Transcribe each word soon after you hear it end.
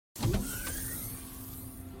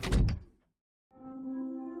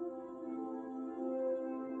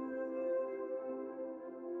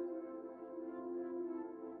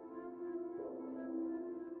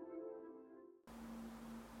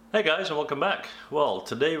Hey guys, and welcome back. Well,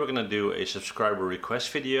 today we're going to do a subscriber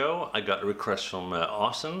request video. I got a request from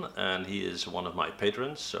Austin, and he is one of my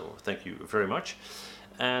patrons, so thank you very much.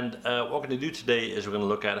 And what we're going to do today is we're going to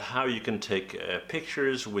look at how you can take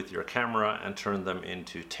pictures with your camera and turn them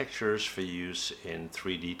into textures for use in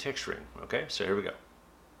 3D texturing. Okay, so here we go.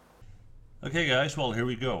 Okay guys, well here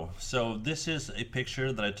we go. So this is a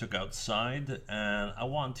picture that I took outside, and I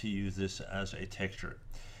want to use this as a texture.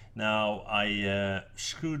 Now I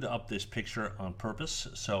screwed up this picture on purpose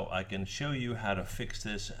so I can show you how to fix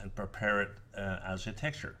this and prepare it as a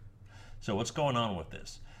texture. So what's going on with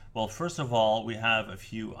this? Well, first of all, we have a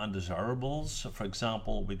few undesirables. For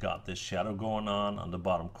example, we got this shadow going on the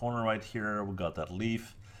bottom corner right here. We got that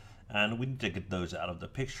leaf, and we need to get those out of the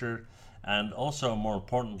picture. And also, more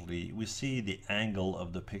importantly, we see the angle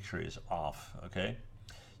of the picture is off, okay?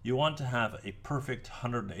 You want to have a perfect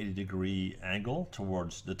 180-degree angle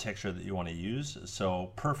towards the texture that you want to use,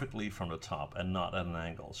 so perfectly from the top and not at an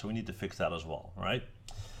angle. So we need to fix that as well, right?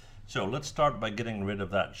 So let's start by getting rid of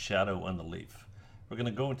that shadow and the leaf. We're going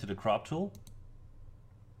to go into the crop tool,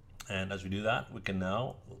 and as we do that, we can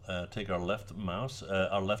now take our left mouse,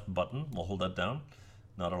 our left button, we'll hold that down,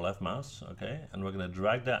 not our left mouse, okay? And we're going to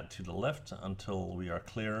drag that to the left until we are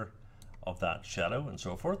clear of that shadow and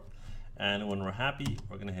so forth. And when we're happy,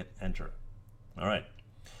 we're going to hit enter. All right.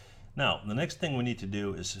 Now, the next thing we need to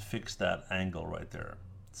do is fix that angle right there.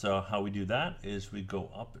 So how we do that is we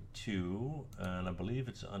go up to, and I believe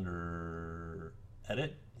it's under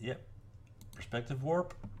edit. Yep. Perspective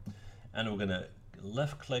warp. And we're going to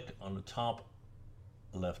left click on the top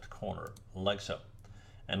left corner, like so.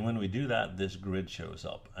 And when we do that, this grid shows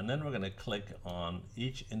up. And then we're going to click on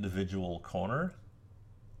each individual corner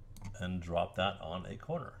and drop that on a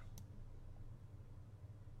corner.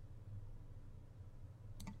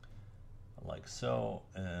 Like so,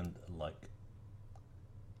 and like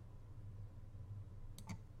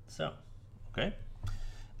so. Okay.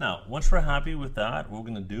 Now, once we're happy with that, what we're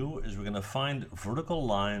going to do is we're going to find vertical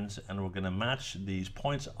lines, and we're going to match these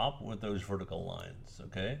points up with those vertical lines.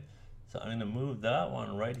 Okay. So I'm going to move that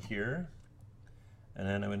one right here, and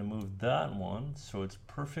then I'm going to move that one so it's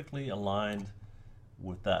perfectly aligned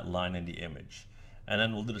with that line in the image. And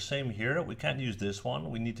then we'll do the same here. We can't use this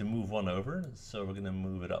one. We need to move one over. So we're going to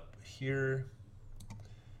move it up here.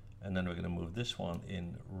 And then we're going to move this one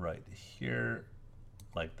in right here,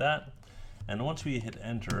 like that. And once we hit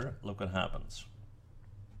enter, look what happens.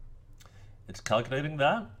 It's calculating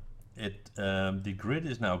that. The grid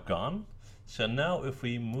is now gone. So now if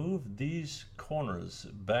we move these corners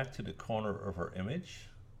back to the corner of our image,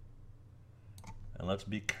 and let's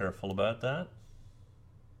be careful about that.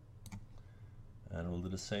 And we'll do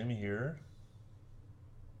the same here.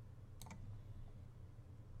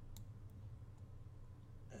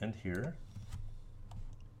 And here.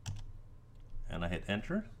 And I hit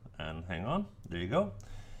enter, and hang on, there you go.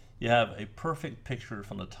 You have a perfect picture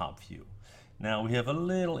from the top view. Now we have a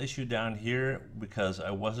little issue down here because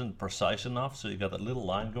I wasn't precise enough, so you got that little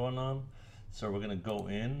line going on. So we're gonna go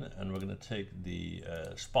in and we're gonna take the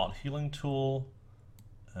spot healing tool,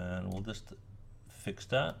 and we'll just fix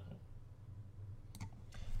that.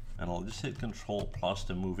 And I'll just hit Control plus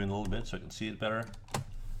to move in a little bit so I can see it better.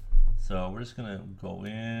 So we're just gonna go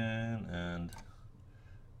in and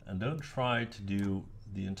don't try to do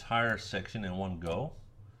the entire section in one go,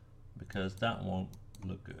 because that won't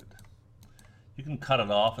look good. You can cut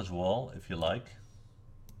it off as well if you like,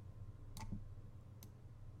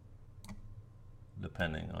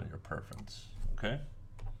 depending on your preference. Okay.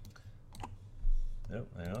 Yep,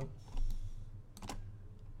 hang on.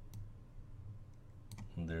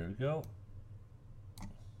 There we go.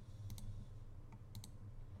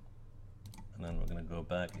 And then we're going to go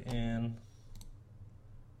back in.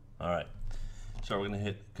 All right. So we're going to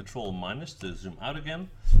hit Control minus to zoom out again.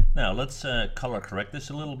 Now let's color correct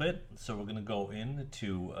this a little bit. So we're going to go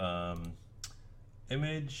into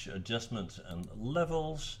image, adjustments, and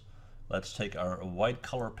levels. Let's take our white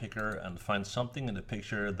color picker and find something in the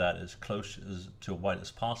picture that is close to white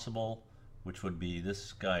as possible, which would be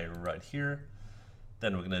this guy right here.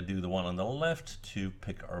 Then we're going to do the one on the left to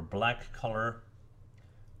pick our black color.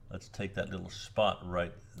 Let's take that little spot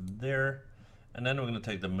right there. And then we're going to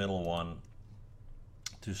take the middle one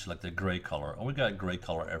to select the gray color. And we got gray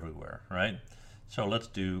color everywhere, right? So let's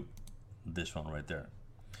do this one right there.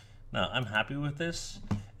 Now I'm happy with this.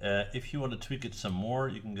 If you want to tweak it some more,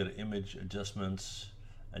 you can go to image adjustments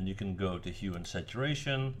and you can go to hue and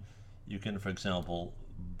saturation. You can, for example,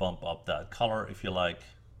 bump up that color if you like.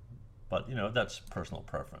 But you know, that's personal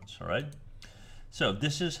preference, all right? So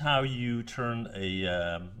this is how you turn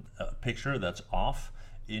a picture that's off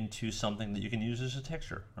into something that you can use as a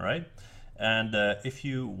texture, all right? And if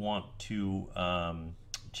you want to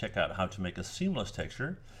check out how to make a seamless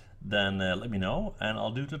texture, then let me know and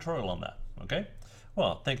I'll do a tutorial on that, okay?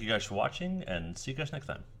 Well, thank you guys for watching and see you guys next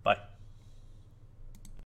time. Bye.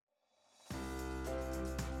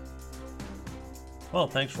 Well,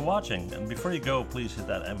 thanks for watching, and before you go, please hit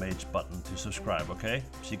that MH button to subscribe, okay?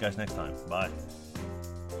 See you guys next time. Bye.